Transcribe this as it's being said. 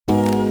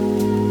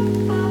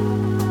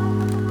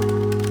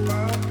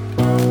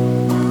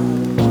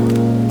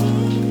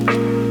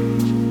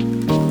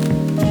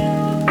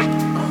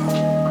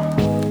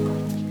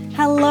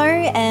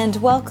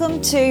welcome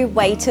to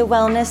Way to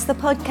Wellness, the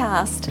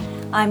podcast.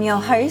 I'm your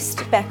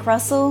host, Beck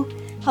Russell,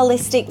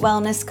 holistic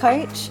wellness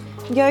coach,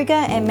 yoga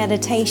and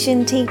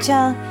meditation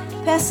teacher,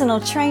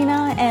 personal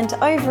trainer, and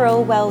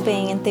overall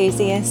well-being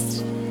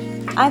enthusiast.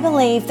 I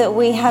believe that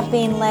we have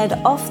been led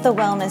off the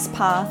wellness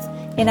path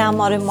in our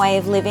modern way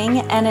of living,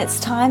 and it's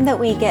time that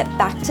we get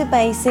back to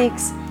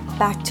basics,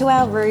 back to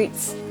our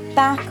roots,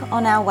 back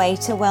on our way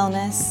to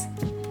wellness.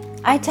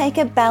 I take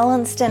a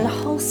balanced and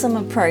wholesome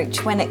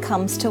approach when it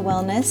comes to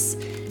wellness,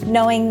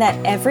 knowing that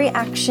every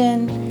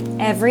action,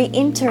 every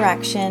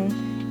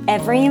interaction,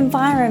 every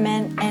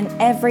environment, and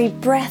every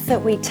breath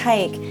that we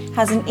take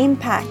has an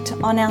impact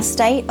on our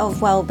state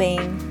of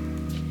well-being.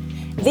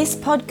 This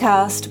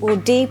podcast will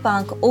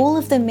debunk all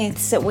of the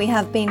myths that we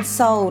have been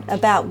sold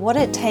about what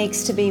it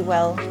takes to be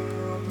well.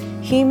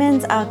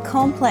 Humans are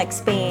complex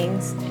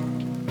beings,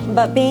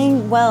 but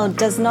being well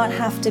does not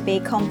have to be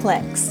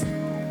complex.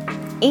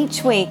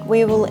 Each week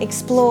we will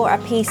explore a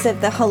piece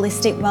of the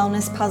holistic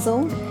wellness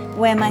puzzle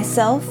where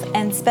myself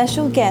and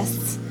special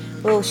guests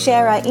will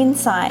share our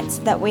insights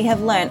that we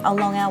have learnt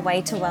along our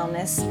way to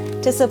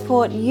wellness to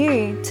support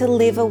you to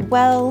live a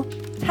well,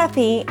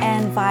 happy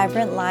and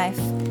vibrant life.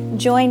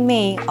 Join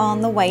me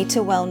on the Way to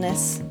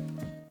Wellness.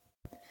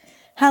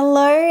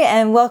 Hello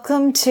and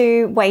welcome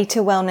to Way to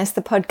Wellness,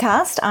 the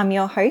podcast. I'm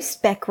your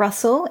host, Beck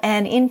Russell,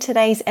 and in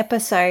today's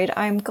episode,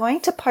 I'm going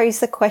to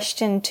pose the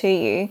question to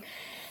you: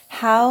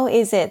 how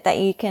is it that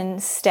you can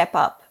step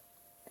up?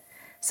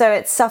 So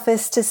it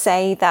suffers to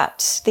say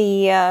that the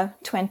year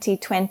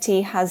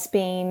 2020 has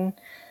been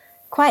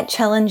quite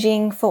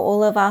challenging for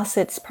all of us.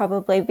 It's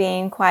probably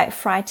been quite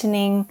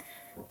frightening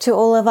to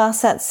all of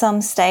us at some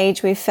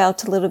stage. We've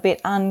felt a little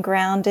bit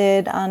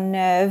ungrounded,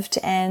 unnerved,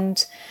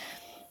 and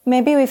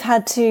maybe we've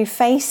had to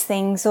face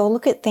things or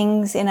look at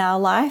things in our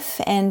life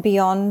and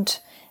beyond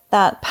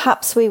that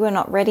perhaps we were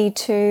not ready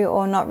to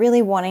or not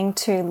really wanting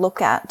to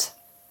look at.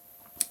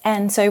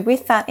 And so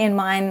with that in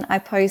mind, I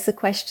pose the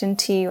question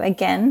to you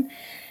again: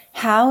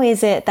 how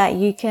is it that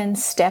you can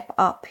step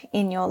up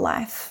in your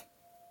life?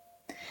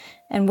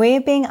 And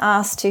we're being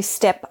asked to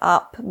step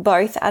up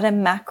both at a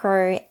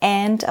macro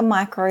and a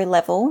micro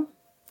level.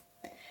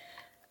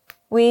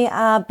 We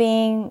are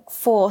being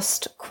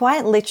forced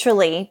quite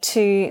literally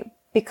to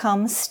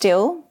become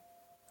still,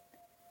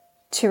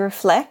 to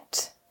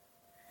reflect,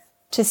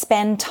 to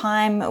spend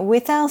time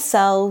with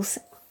ourselves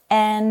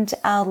and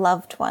our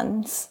loved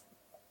ones.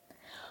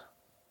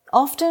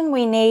 Often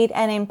we need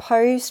an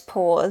imposed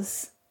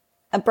pause,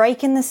 a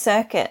break in the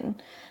circuit,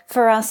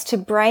 for us to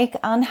break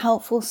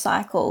unhelpful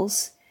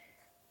cycles,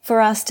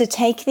 for us to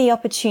take the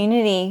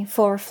opportunity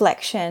for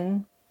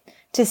reflection,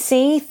 to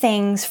see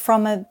things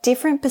from a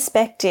different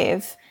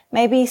perspective,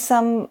 maybe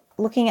some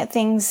looking at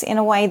things in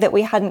a way that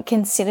we hadn't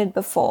considered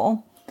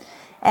before,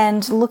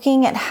 and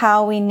looking at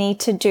how we need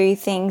to do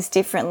things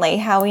differently,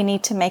 how we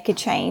need to make a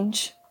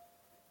change.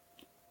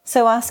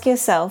 So ask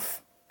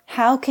yourself,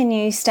 how can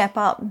you step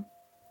up?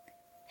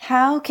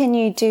 How can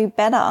you do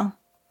better?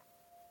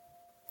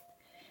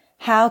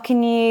 How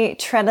can you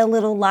tread a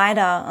little lighter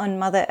on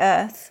Mother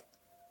Earth?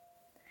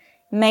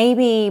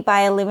 Maybe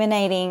by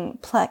eliminating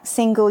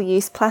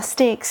single-use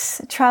plastics,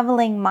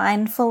 traveling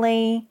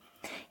mindfully,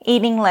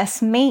 eating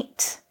less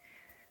meat,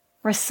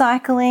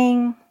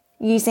 recycling,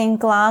 using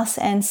glass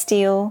and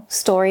steel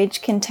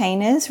storage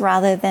containers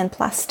rather than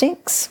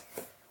plastics.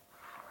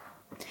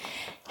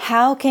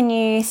 How can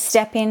you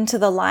step into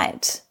the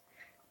light?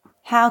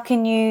 How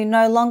can you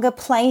no longer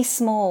play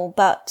small,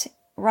 but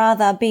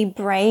rather be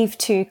brave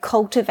to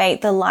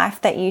cultivate the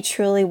life that you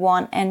truly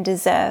want and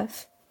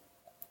deserve?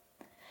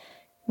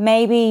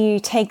 Maybe you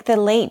take the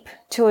leap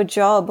to a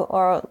job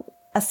or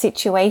a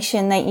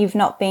situation that you've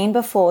not been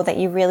before that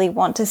you really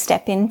want to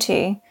step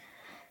into.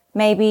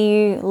 Maybe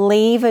you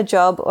leave a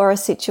job or a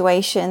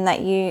situation that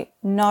you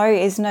know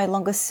is no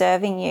longer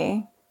serving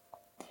you.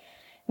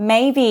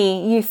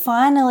 Maybe you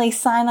finally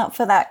sign up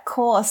for that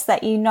course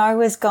that you know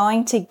is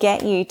going to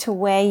get you to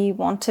where you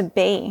want to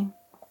be.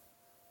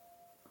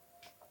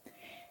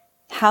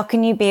 How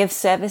can you be of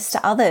service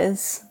to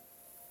others?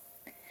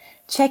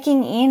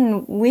 Checking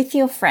in with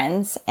your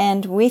friends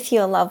and with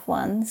your loved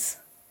ones.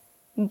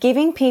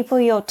 Giving people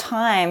your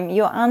time,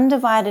 your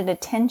undivided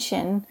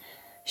attention,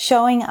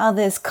 showing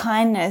others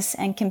kindness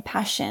and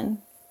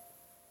compassion.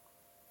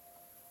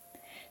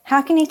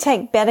 How can you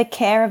take better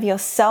care of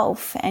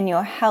yourself and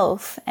your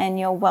health and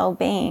your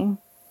well-being?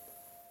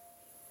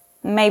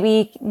 Maybe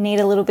you need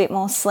a little bit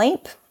more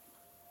sleep.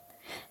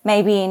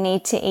 Maybe you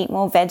need to eat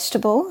more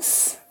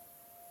vegetables,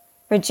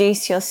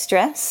 reduce your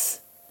stress,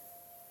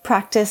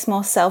 practice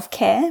more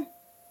self-care,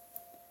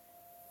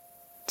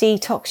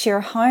 detox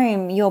your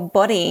home, your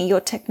body,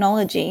 your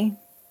technology.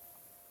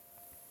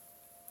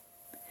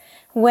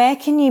 Where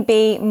can you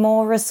be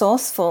more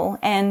resourceful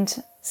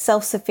and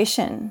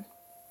self-sufficient?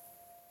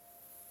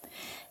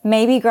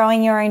 Maybe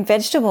growing your own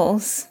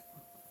vegetables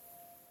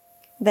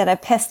that are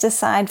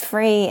pesticide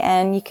free,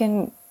 and you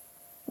can,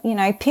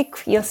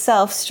 pick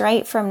yourself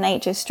straight from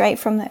nature, straight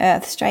from the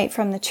earth, straight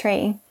from the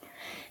tree.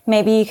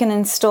 Maybe you can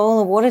install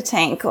a water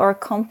tank or a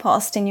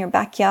compost in your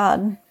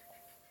backyard.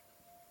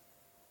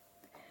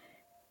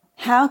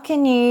 How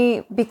can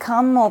you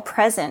become more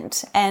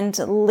present and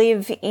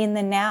live in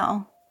the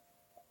now?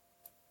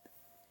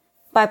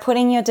 By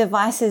putting your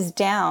devices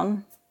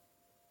down,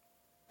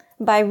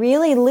 by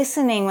really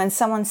listening when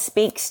someone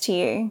speaks to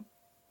you,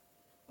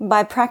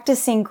 by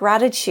practicing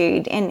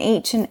gratitude in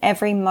each and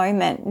every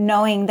moment,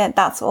 knowing that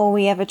that's all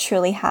we ever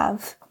truly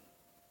have.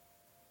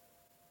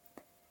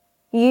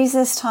 Use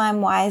this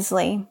time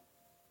wisely.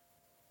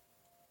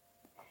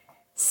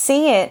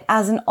 See it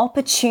as an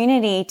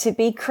opportunity to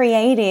be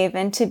creative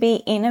and to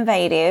be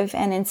innovative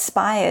and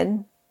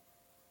inspired.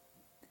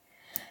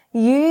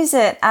 Use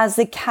it as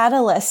the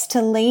catalyst to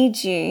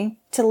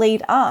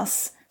lead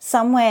us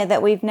somewhere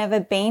that we've never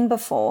been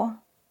before.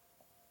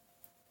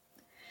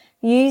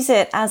 Use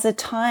it as a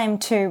time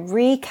to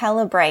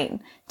recalibrate,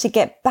 to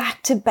get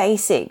back to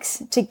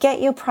basics, to get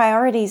your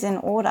priorities in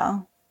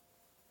order.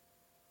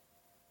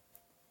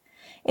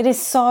 It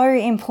is so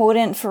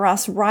important for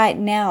us right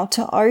now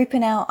to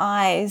open our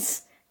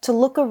eyes, to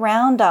look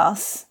around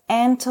us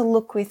and to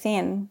look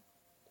within.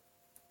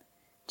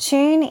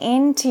 Tune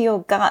into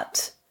your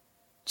gut.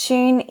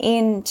 Tune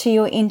in to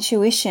your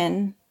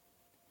intuition.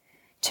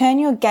 Turn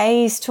your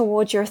gaze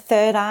toward your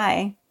third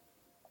eye,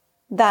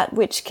 that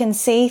which can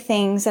see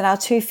things that our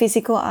two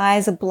physical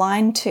eyes are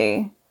blind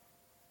to.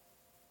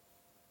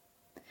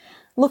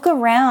 Look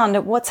around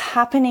at what's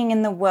happening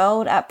in the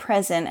world at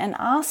present and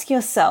ask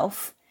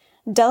yourself,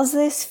 does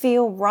this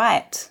feel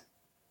right?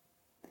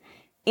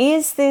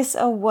 Is this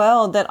a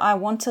world that I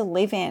want to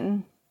live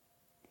in?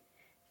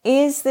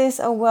 Is this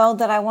a world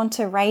that I want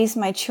to raise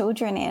my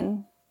children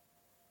in?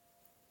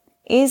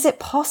 Is it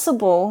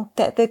possible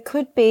that there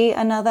could be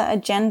another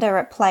agenda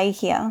at play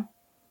here?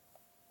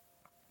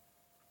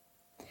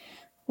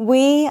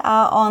 We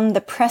are on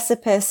the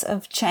precipice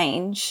of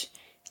change,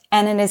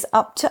 and it is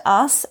up to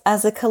us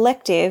as a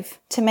collective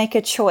to make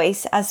a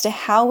choice as to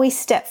how we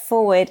step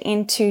forward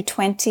into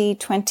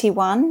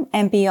 2021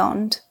 and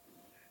beyond.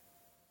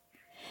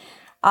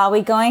 Are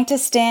we going to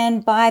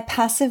stand by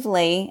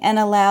passively and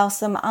allow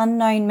some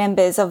unknown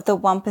members of the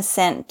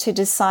 1% to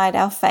decide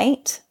our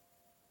fate?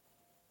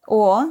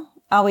 Or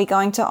are we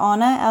going to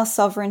honor our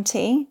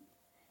sovereignty,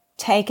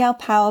 take our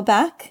power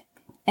back,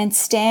 and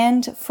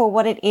stand for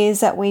what it is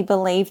that we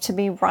believe to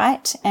be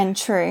right and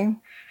true?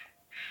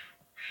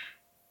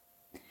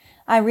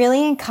 I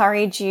really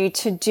encourage you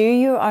to do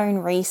your own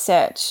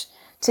research,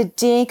 to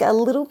dig a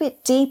little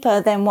bit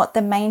deeper than what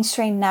the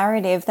mainstream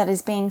narrative that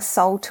is being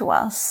sold to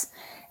us.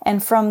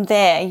 And from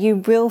there, you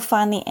will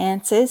find the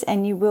answers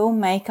and you will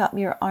make up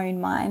your own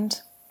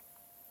mind.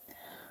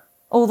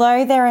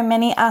 Although there are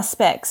many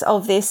aspects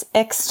of this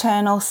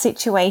external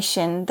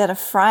situation that are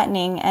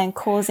frightening and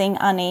causing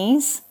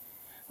unease,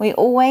 we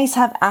always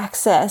have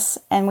access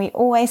and we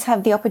always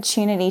have the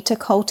opportunity to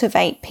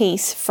cultivate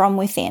peace from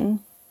within.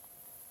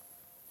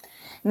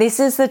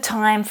 This is the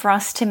time for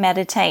us to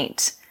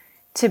meditate,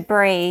 to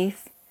breathe,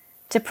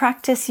 to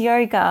practice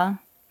yoga,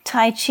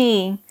 Tai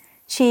Chi,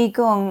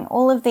 Qigong,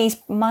 all of these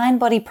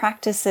mind-body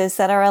practices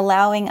that are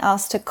allowing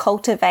us to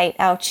cultivate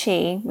our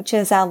Qi, which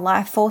is our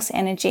life force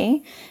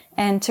energy,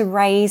 and to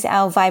raise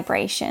our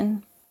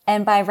vibration.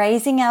 And by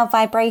raising our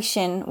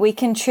vibration, we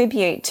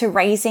contribute to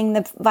raising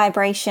the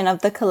vibration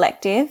of the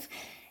collective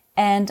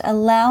and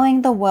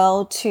allowing the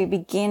world to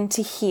begin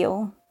to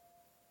heal.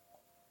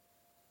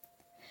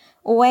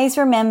 Always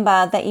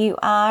remember that you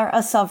are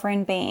a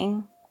sovereign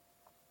being.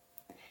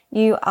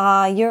 You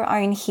are your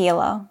own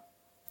healer.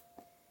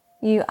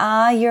 You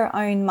are your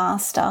own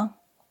master.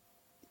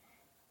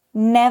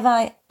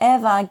 Never,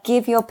 ever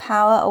give your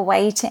power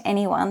away to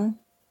anyone.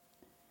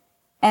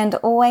 And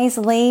always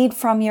lead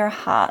from your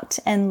heart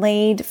and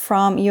lead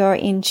from your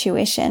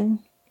intuition.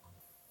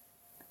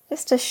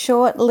 Just a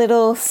short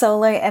little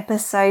solo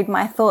episode,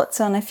 my thoughts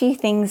on a few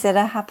things that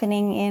are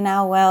happening in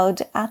our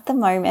world at the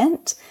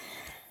moment.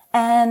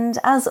 And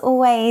as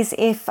always,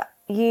 if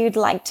you'd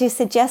like to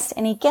suggest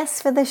any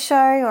guests for the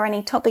show or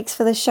any topics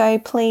for the show,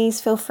 please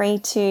feel free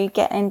to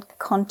get in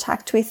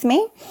contact with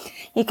me.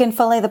 You can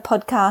follow the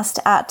podcast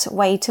at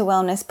Way to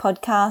Wellness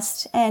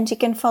Podcast, and you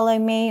can follow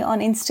me on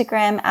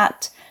Instagram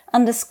at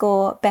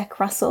 _Beck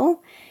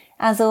Russell.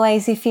 As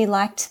always, if you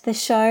liked the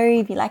show,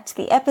 if you liked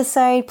the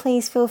episode,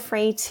 please feel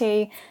free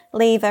to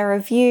leave a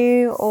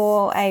review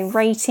or a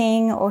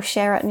rating or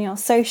share it on your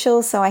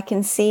socials so I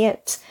can see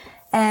it.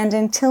 And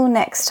until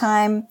next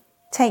time,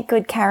 take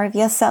good care of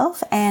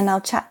yourself, and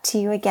I'll chat to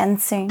you again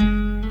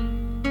soon.